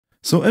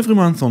So every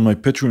month on my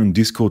Patreon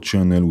Discord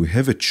channel we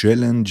have a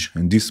challenge,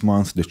 and this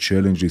month the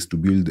challenge is to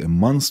build a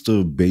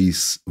monster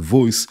bass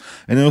voice,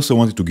 and I also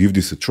wanted to give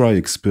this a try,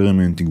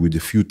 experimenting with a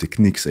few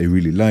techniques I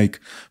really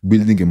like,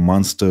 building a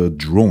monster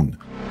drone.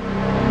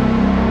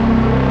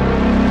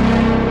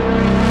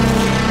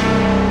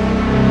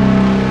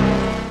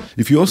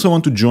 If you also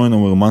want to join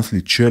our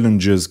monthly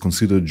challenges,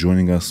 consider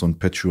joining us on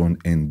Patreon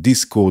and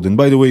Discord. And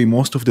by the way,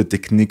 most of the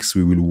techniques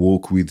we will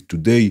work with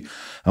today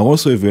are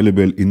also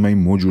available in my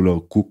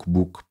modular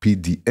cookbook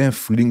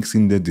PDF, links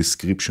in the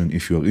description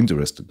if you are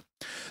interested.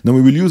 Now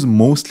we will use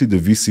mostly the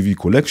VCV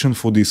collection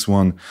for this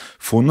one.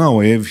 For now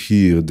I have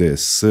here the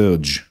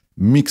surge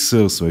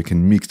mixer, so I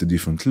can mix the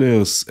different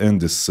layers, and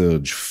the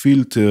surge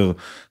filter,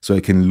 so I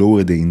can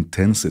lower the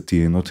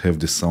intensity and not have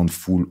the sound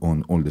full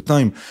on all the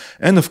time.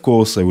 And of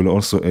course I will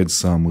also add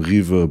some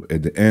reverb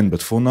at the end,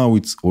 but for now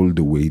it's all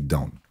the way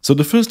down. So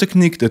the first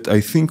technique that I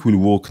think will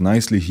work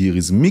nicely here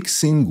is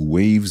mixing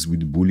waves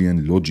with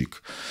Boolean logic.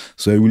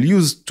 So I will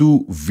use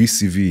two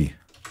VCV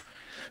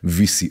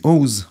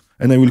VCOs,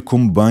 and I will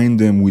combine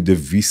them with the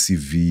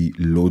VCV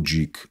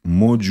logic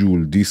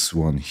module, this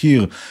one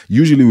here.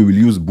 Usually we will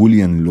use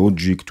Boolean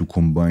logic to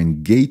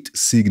combine gate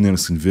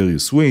signals in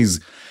various ways,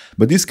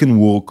 but this can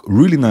work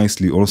really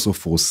nicely also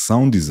for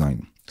sound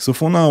design. So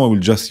for now I will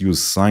just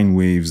use sine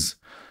waves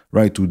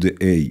right to the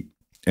A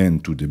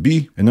and to the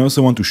B. And I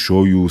also want to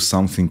show you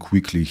something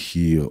quickly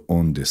here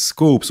on the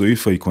scope. So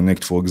if I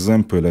connect, for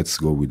example, let's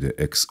go with the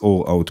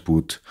XOR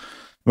output.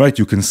 Right,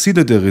 you can see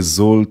that the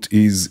result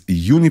is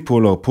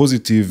unipolar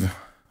positive,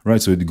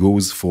 right? So it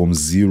goes from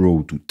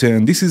 0 to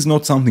 10. This is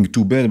not something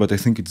too bad, but I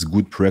think it's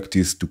good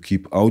practice to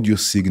keep audio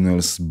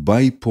signals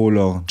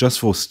bipolar just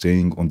for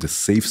staying on the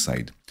safe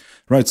side.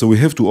 Right, so we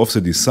have to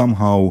offset this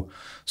somehow.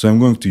 So I'm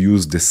going to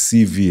use the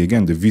CV,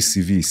 again, the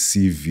VCV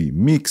CV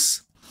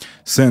mix,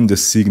 send the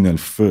signal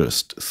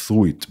first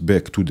through it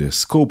back to the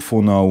scope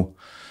for now.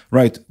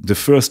 Right, the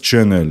first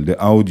channel, the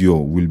audio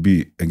will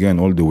be again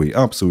all the way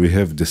up, so we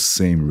have the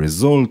same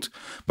result.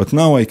 But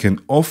now I can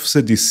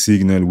offset this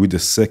signal with the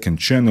second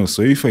channel.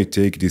 So if I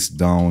take this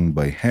down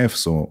by half,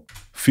 so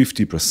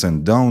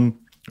 50% down,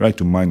 right,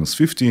 to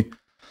 -50,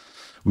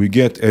 we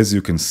get, as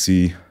you can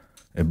see,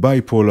 a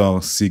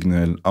bipolar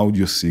signal,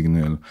 audio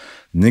signal,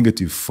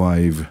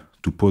 -5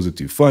 to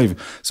 +5.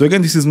 So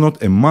again, this is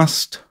not a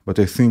must, but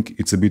I think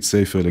it's a bit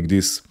safer like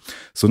this.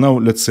 So now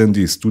let's send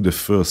this to the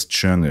first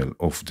channel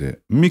of the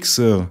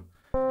mixer.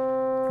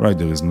 Right,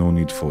 there is no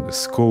need for the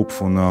scope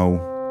for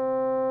now.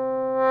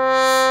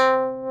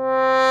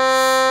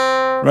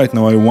 Right,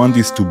 now I want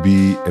this to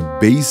be a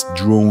bass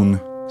drone.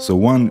 So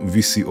one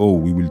VCO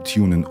we will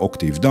tune an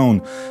octave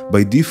down.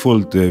 By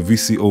default, the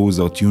VCOs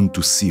are tuned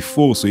to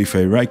C4. So if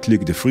I right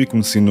click the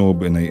frequency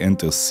knob and I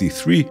enter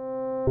C3,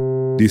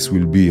 this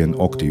will be an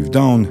octave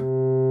down,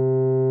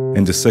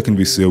 and the second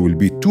VCO will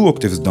be 2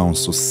 octaves down,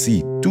 so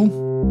C2.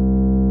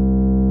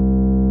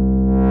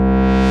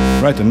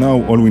 Right, and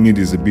now all we need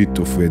is a bit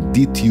of a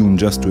detune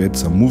just to add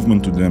some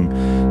movement to them.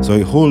 So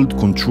I hold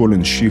Ctrl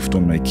and Shift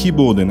on my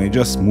keyboard and I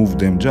just move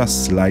them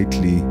just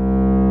slightly,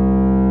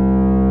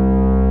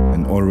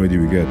 and already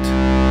we get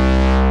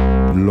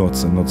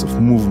lots and lots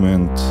of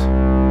movement.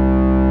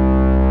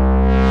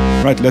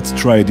 Right, let's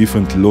try a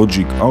different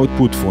logic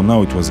output. For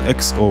now it was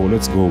XOR,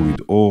 let's go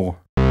with OR.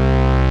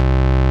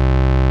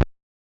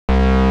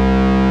 Maybe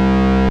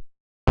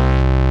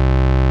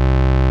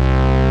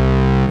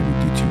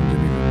detune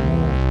them even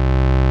more.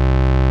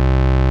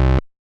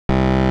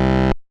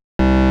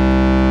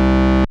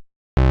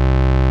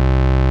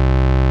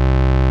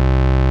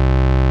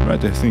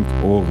 Right, I think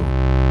OR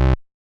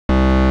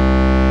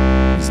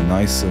is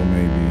nicer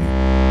maybe,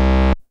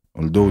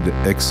 although the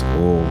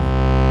XOR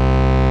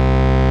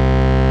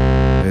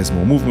has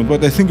more movement,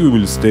 but I think we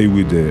will stay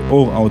with the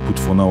OR output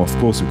for now. Of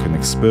course, you can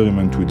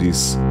experiment with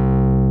this.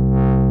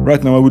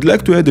 Right, now I would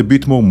like to add a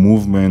bit more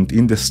movement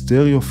in the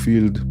stereo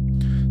field.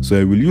 So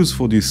I will use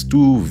for these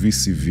two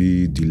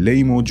VCV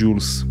delay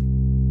modules,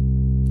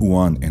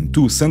 1 and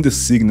 2, send the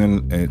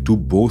signal to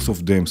both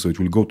of them. So it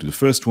will go to the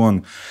first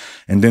one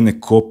and then a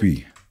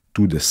copy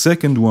to the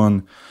second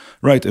one.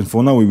 Right, and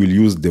for now we will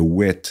use the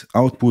wet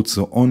output,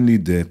 so only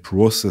the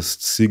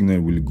processed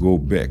signal will go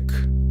back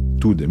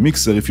to the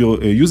mixer. If you're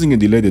using a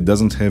delay that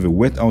doesn't have a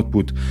wet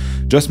output,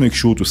 just make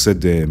sure to set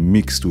the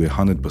mix to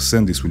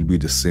 100%. This will be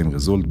the same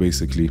result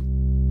basically.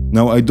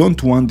 Now I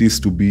don't want this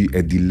to be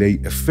a delay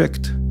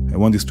effect. I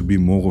want this to be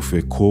more of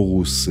a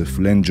chorus, a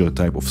flanger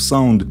type of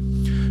sound.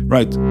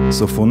 Right,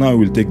 so for now I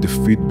will take the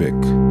feedback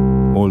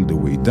all the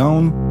way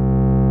down.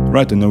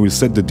 Right, and I will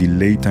set the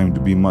delay time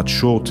to be much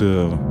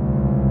shorter.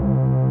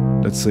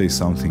 Let's say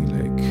something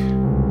like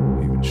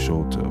even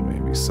shorter,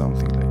 maybe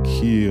something like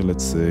here,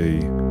 let's say.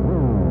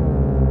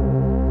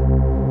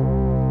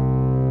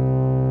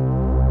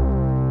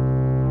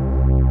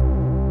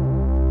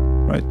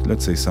 Right,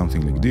 let's say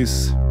something like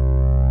this.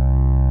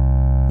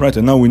 Right,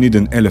 and now we need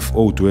an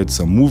LFO to add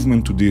some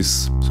movement to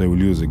this. So I will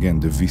use again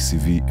the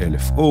VCV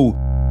LFO,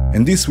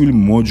 and this will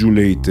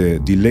modulate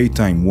delay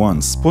time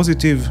once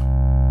positive,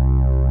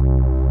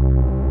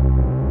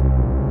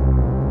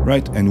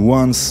 right? And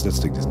once, let's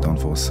take this down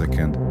for a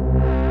second.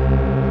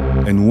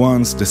 And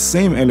once the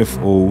same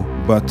LFO,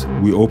 but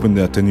we open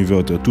the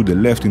attenuator to the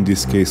left in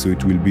this case, so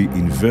it will be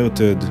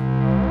inverted.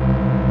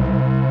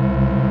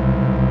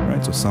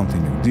 Right, so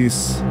something like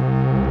this.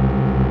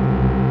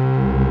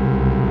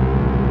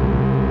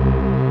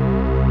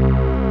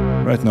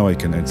 Right now I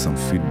can add some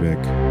feedback.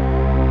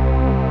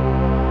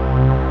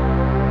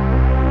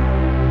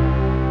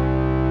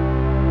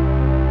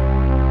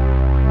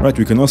 Right,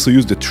 we can also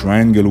use the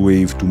triangle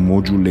wave to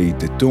modulate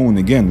the tone.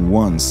 Again,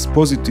 once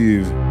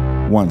positive,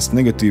 once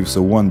negative,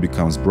 so one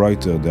becomes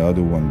brighter, the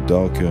other one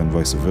darker, and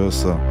vice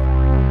versa.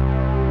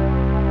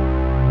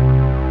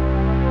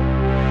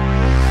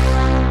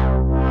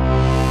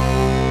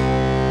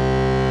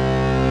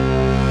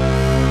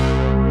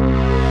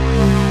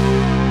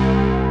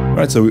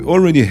 Right, so we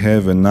already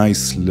have a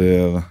nice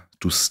layer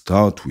to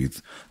start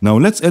with. Now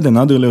let's add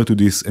another layer to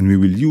this, and we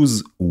will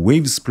use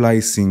wave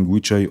splicing,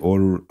 which I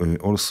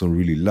also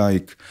really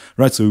like.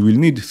 Right, so we will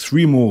need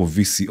 3 more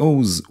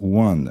VCOs,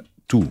 1,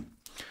 2,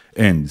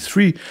 and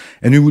 3,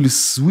 and we will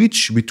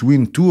switch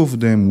between 2 of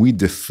them with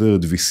the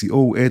third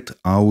VCO at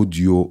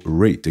audio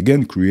rate,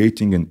 again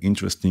creating an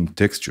interesting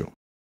texture.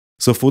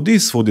 So for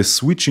this, for the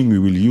switching, we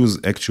will use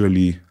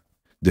actually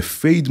the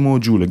fade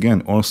module,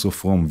 again also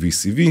from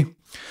VCV.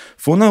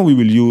 For now we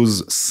will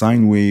use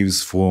sine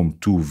waves from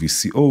 2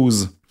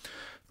 VCOs.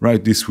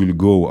 Right, this will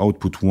go,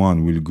 output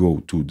 1 will go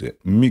to the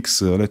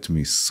mixer. Let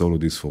me solo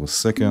this for a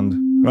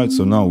second. Right,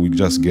 so now we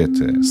just get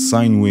a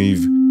sine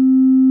wave.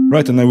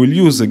 Right, and I will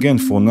use again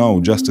for now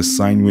just a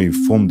sine wave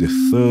from the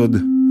third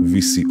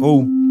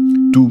VCO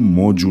to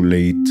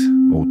modulate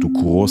or to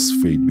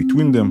crossfade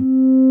between them.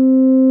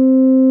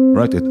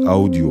 Right, at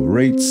audio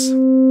rates.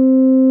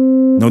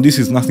 Now this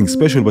is nothing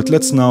special, but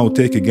let's now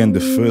take again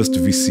the first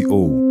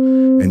VCO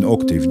an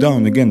octave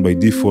down. Again, by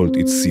default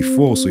it's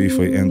C4, so if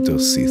I enter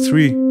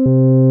C3,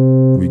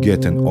 we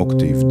get an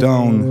octave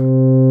down.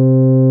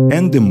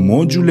 And the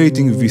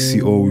modulating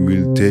VCO we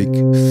will take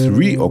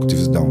 3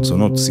 octaves down, so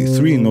not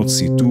C3, not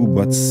C2,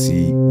 but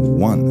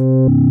C1.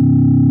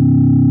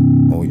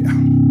 Oh yeah.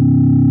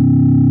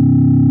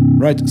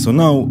 Right, so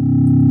now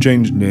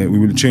we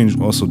will change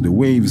also the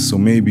waves, so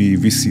maybe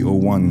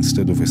VCO1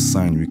 instead of a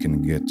sine we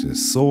can get a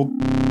saw.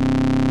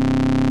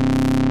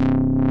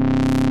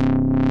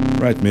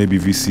 Right, maybe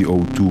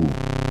VCO2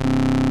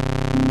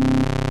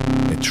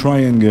 a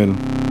triangle.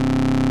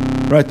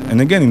 Right,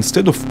 and again,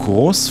 instead of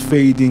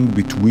cross-fading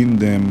between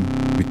them,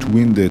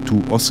 between the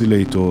 2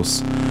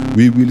 oscillators,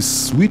 we will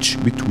switch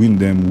between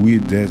them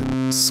with the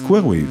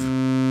square wave.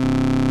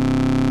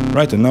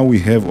 Right, and now we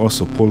have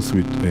also pulse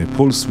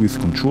width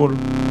control.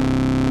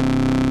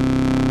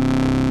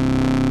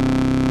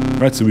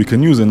 Right, so we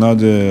can use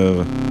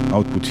another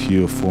output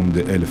here from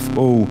the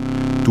LFO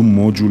to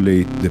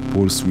modulate the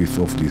pulse width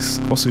of this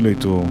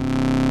oscillator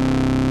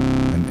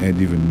and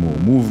add even more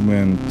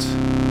movement.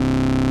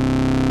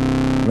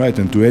 Right,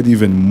 and to add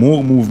even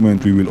more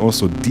movement, we will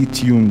also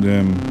detune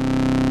them.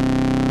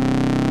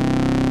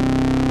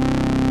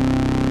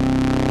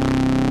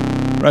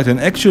 Right, and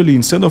actually,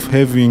 instead of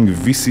having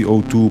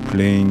VCO2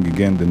 playing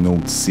again the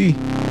note C,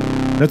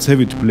 let's have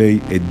it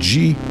play a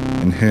G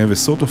and have a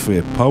sort of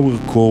a power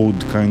chord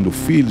kind of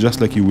feel,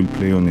 just like you will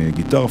play on a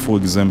guitar, for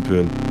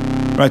example.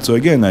 Right, so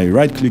again, I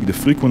right-click the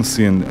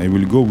frequency and I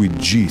will go with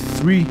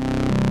G3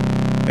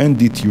 and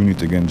detune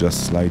it again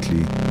just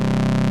slightly.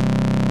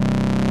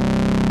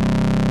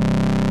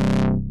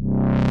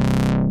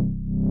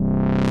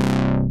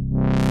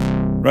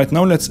 Right,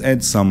 now let's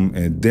add some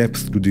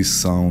depth to this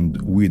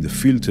sound with the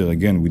filter,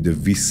 again with the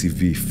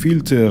VCV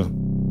filter.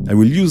 I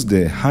will use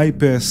the high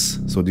pass,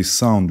 so this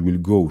sound will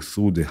go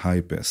through the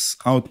high pass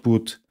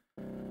output.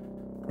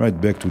 Right,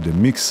 back to the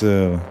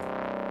mixer.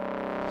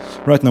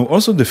 Right, now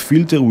also the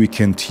filter we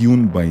can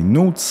tune by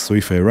notes, so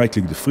if I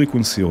right-click the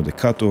frequency or the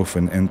cutoff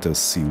and enter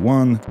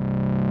C1,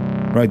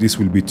 right, this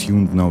will be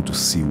tuned now to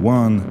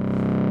C1.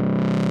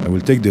 I will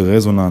take the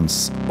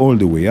resonance all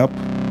the way up,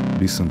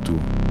 listen to,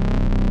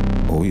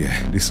 oh yeah,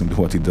 listen to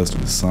what it does to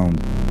the sound.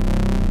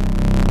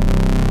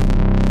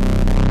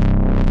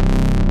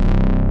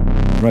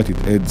 Right, it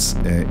adds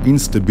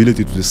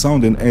instability to the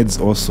sound and adds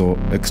also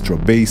extra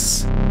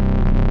bass.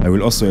 I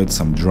will also add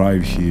some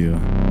drive here.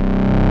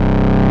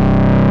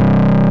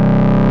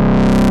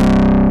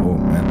 Oh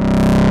man.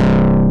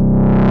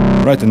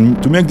 Right,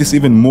 and to make this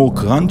even more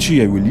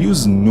crunchy, I will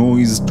use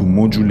noise to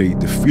modulate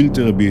the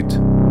filter a bit.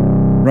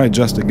 Right,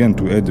 just again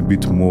to add a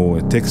bit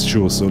more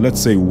texture. So let's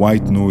say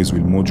white noise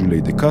will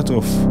modulate the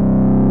cutoff.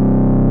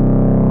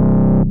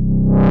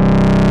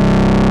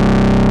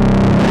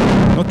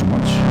 Not too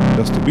much,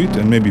 just a bit,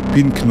 and maybe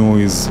pink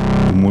noise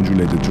to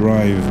modulate the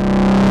drive.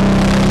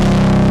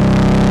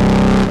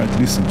 Right,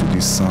 listen to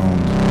this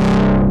sound.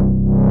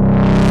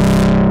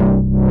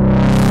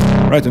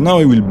 Right, and now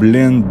I will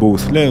blend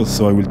both layers,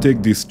 so I will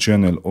take this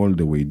channel all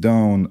the way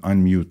down,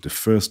 unmute the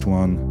first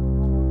one.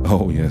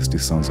 Oh yes,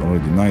 this sounds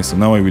already nice, so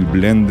now I will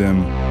blend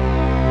them.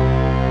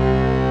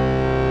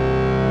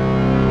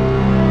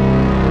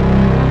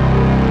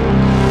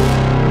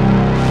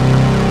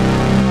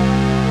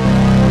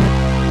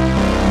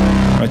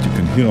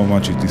 hear how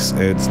much this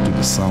adds to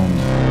the sound.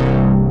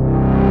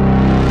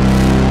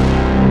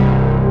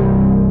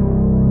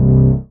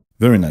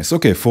 Very nice.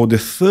 Okay, for the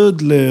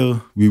third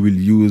layer, we will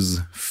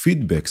use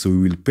feedback. So we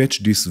will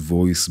patch this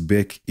voice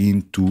back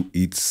into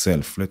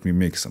itself. Let me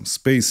make some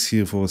space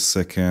here for a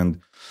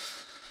second.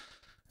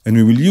 And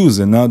we will use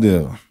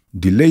another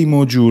delay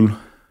module,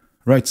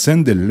 right?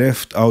 Send the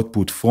left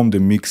output from the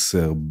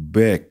mixer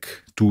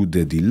back to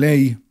the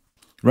delay,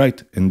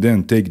 right? And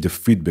then take the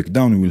feedback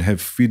down. We will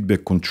have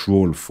feedback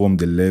control from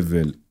the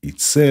level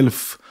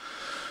itself.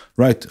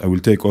 Right, I will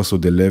take also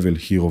the level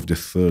here of the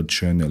third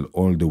channel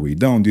all the way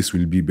down. This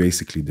will be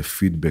basically the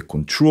feedback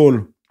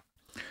control.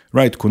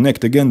 Right,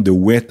 connect again the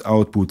wet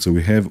output, so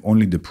we have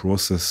only the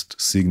processed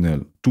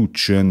signal to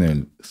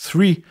channel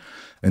 3.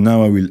 And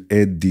now I will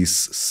add this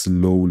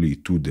slowly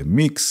to the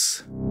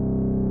mix.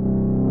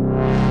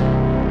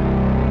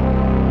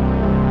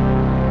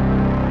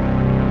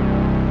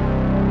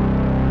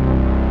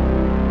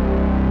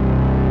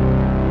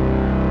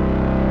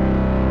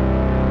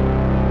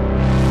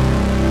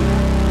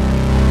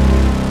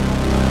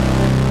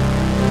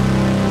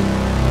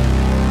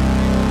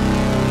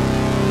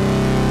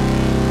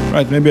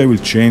 Right, maybe I will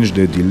change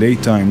the delay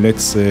time,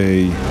 let's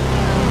say,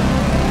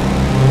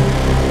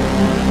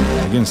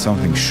 again,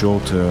 something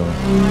shorter.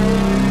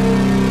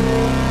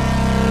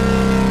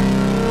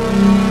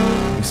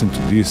 Listen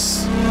to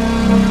this.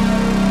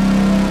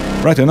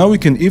 Right, and now we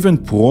can even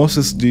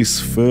process this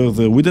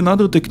further with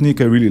another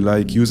technique I really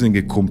like, using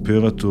a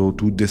comparator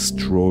to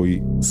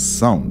destroy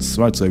sounds.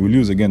 Right, so I will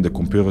use again the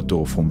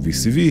comparator from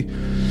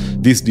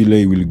VCV. This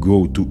delay will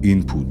go to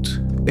input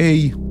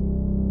A.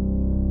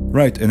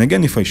 Right, and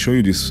again, if I show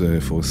you this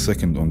for a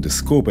second on the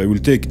scope, I will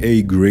take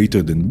A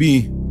greater than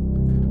B.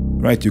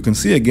 Right, you can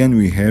see again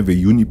we have a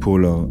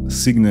unipolar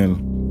signal.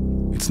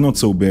 It's not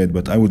so bad,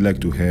 but I would like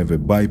to have a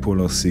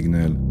bipolar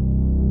signal,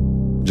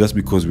 just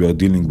because we are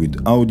dealing with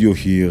audio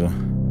here.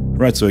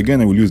 Right, so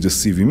again, I will use the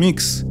CV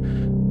mix.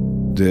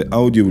 The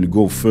audio will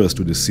go first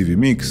to the CV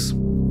mix,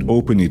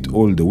 open it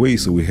all the way,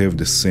 so we have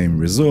the same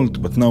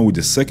result. But now with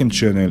the second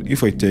channel,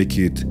 if I take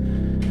it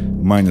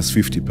minus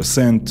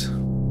 50%,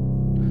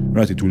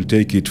 right, it will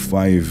take it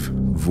 5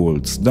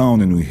 volts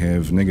down, and we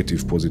have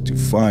negative positive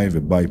 5, a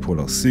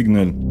bipolar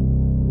signal.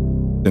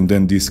 And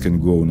then this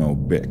can go now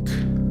back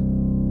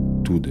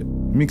to the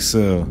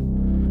mixer.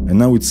 And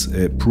now it's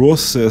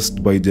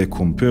processed by the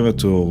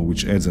comparator,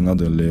 which adds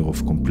another layer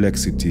of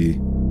complexity.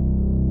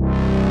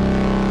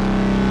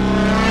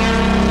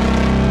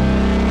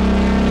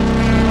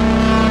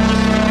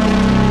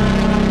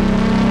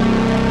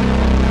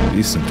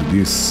 Listen to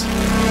this.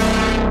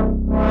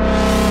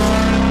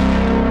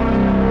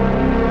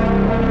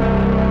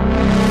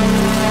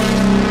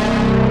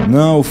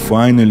 Now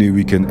finally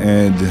we can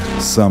add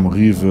some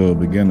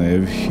reverb. Again, I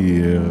have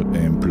here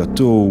a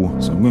plateau,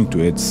 so I'm going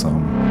to add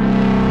some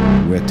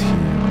wet here.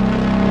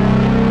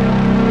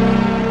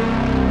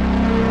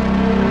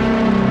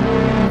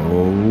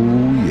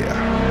 Oh yeah.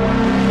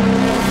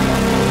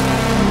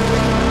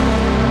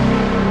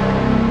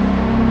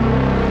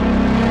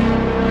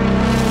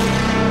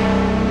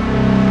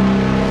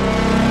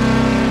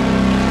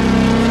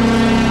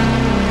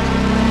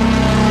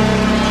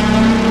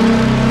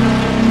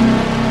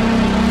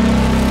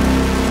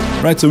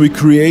 Right, so we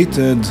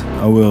created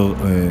our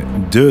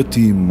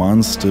dirty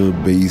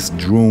monster-based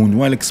drone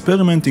while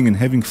experimenting and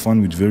having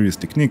fun with various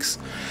techniques.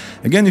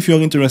 Again, if you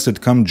are interested,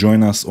 come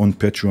join us on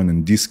Patreon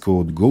and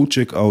Discord. Go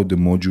check out the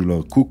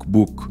modular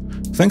cookbook.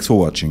 Thanks for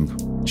watching.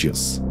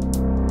 Cheers.